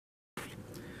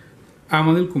I'm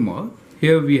Anil Kumar.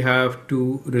 Here we have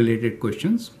two related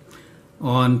questions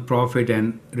on profit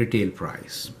and retail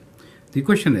price. The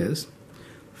question is,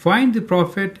 find the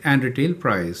profit and retail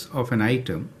price of an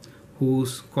item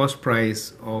whose cost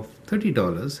price of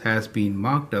 $30 has been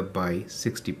marked up by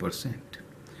 60%.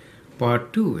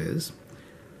 Part 2 is,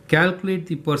 calculate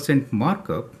the percent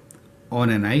markup on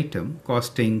an item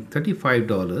costing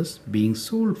 $35 being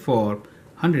sold for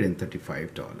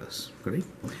 $135. Correct?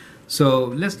 So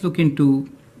let's look into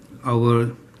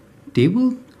our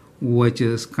table, which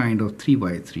is kind of 3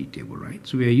 by 3 table, right?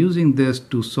 So we are using this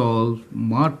to solve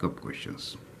markup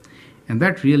questions, and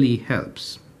that really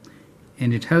helps,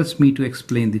 and it helps me to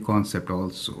explain the concept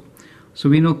also. So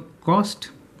we know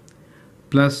cost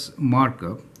plus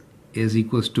markup is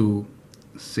equals to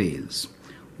sales.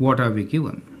 What are we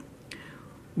given?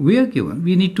 We are given,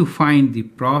 we need to find the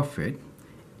profit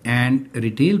and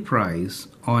retail price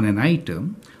on an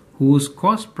item whose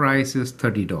cost price is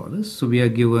 $30. So we are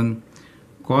given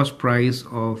cost price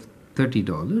of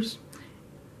 $30,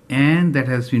 and that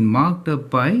has been marked up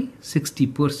by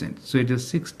 60%. So it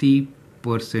is 60%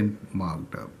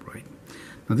 marked up, right?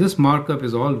 Now this markup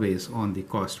is always on the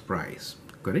cost price,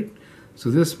 correct?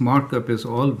 So this markup is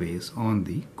always on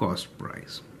the cost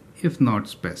price, if not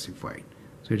specified.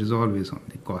 So it is always on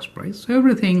the cost price. So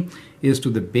everything is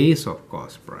to the base of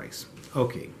cost price.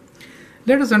 Okay.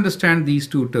 Let us understand these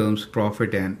two terms,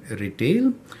 profit and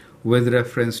retail, with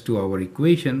reference to our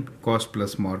equation cost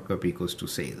plus markup equals to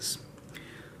sales.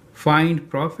 Find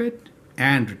profit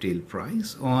and retail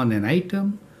price on an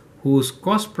item whose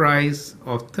cost price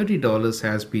of $30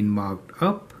 has been marked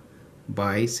up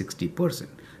by 60%.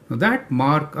 Now that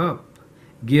markup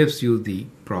gives you the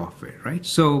profit, right?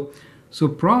 So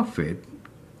profit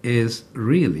is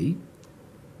really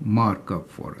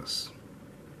markup for us,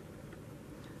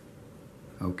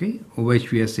 okay,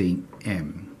 which we are saying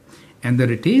M, and the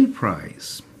retail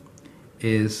price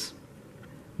is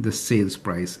the sales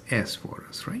price S for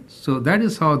us, right? So that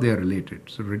is how they are related.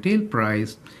 So retail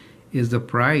price is the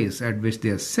price at which they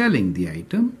are selling the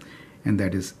item, and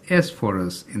that is S for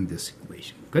us in this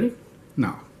equation, correct?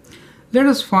 Now let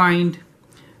us find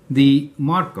the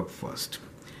markup first.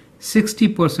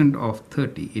 60% of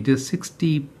 30, it is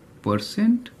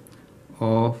 60%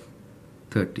 of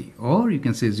 30, or you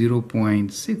can say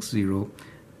 0.60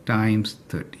 times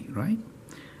 30, right?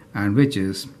 And which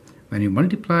is, when you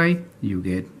multiply, you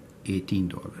get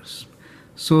 $18.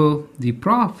 So the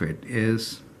profit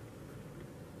is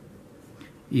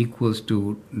equals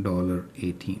to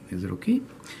 $18. Is it okay?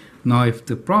 Now if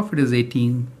the profit is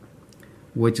 18,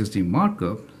 which is the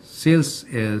markup, sales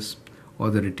is, or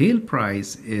the retail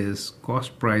price is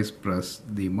cost price plus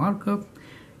the markup,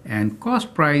 and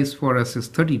cost price for us is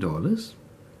 $30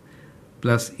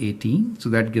 plus 18, so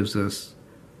that gives us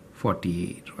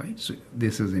 48, right? So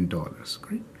this is in dollars,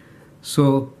 correct?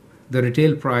 So the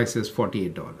retail price is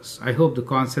 $48. I hope the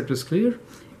concept is clear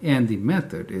and the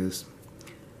method is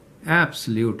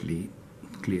absolutely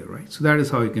clear, right? So that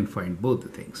is how you can find both the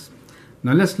things.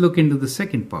 Now let's look into the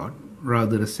second part,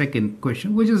 rather a second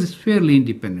question, which is a fairly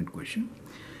independent question.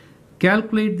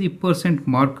 Calculate the percent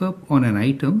markup on an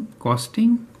item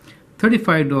costing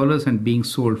 $35 and being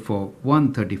sold for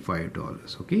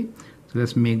 $135. Okay, so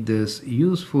let's make this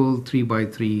useful 3 by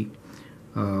 3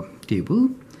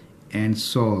 table and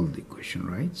solve the question,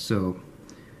 right? So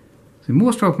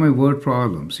most of my word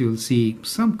problems, you'll see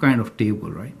some kind of table,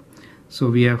 right?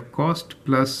 So we have cost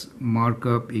plus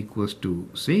markup equals to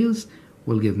sales.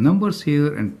 We'll give numbers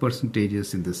here and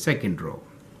percentages in the second row.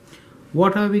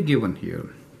 What are we given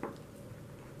here?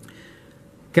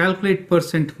 Calculate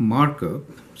percent markup.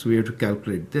 So we have to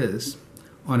calculate this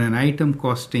on an item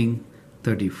costing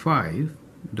 $35,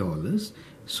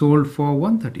 sold for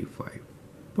 $135.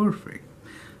 Perfect.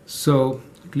 So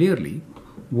clearly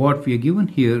what we are given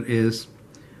here is,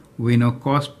 we know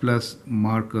cost plus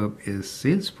markup is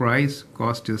sales price,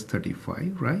 cost is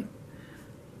 35, right?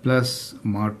 Plus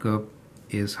markup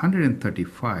is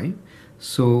 135.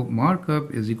 So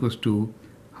markup is equals to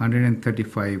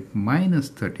 135 minus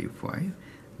 35.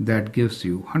 That gives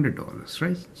you $100,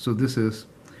 right? So this is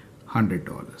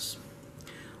 $100.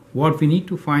 What we need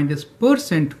to find is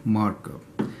percent markup.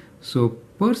 So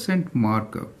percent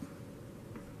markup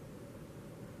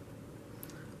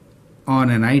on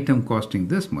an item costing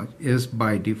this much is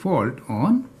by default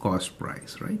on cost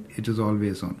price, right? It is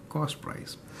always on cost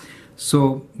price.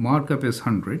 So markup is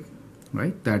 100,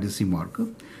 right? That is the markup.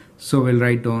 So we'll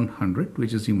write down 100,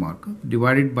 which is the markup,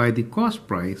 divided by the cost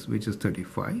price, which is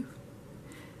 35,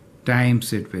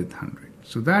 times it with 100.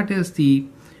 So that is the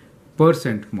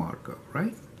percent markup,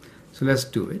 right? So let's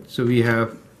do it. So we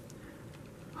have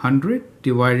 100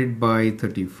 divided by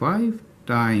 35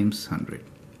 times 100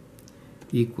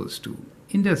 equals to,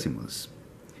 in decimals,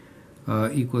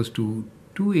 equals to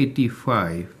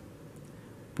 285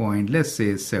 point, let's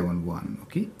say 71.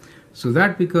 Okay, so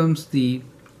that becomes the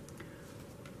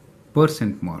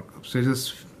percent markup. So it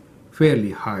is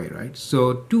fairly high, right?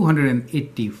 So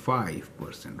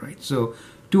 285%, right? So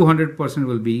 200%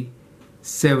 will be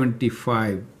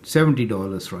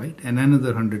 $70, right? And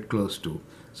another 100 close to.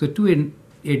 So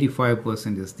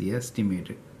 285% is the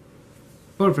estimated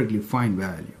perfectly fine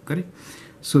value, correct?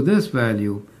 So this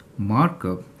value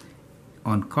markup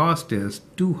on cost is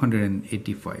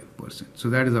 285%. So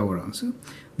that is our answer.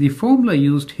 The formula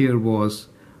used here was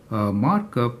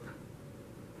markup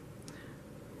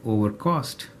over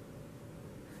cost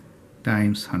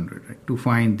times 100, right, to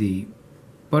find the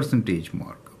percentage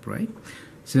markup, right,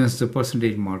 since the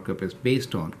percentage markup is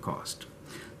based on cost.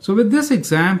 So with this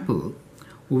example,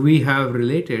 we have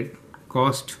related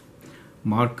cost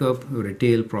markup,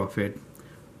 retail profit,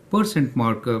 percent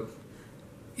markup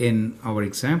in our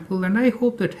example, and I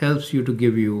hope that helps you to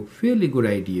give you a fairly good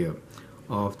idea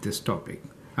of this topic.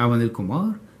 I'm Anil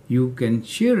Kumar. You can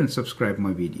share and subscribe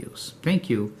my videos. Thank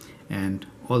you and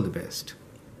all the best.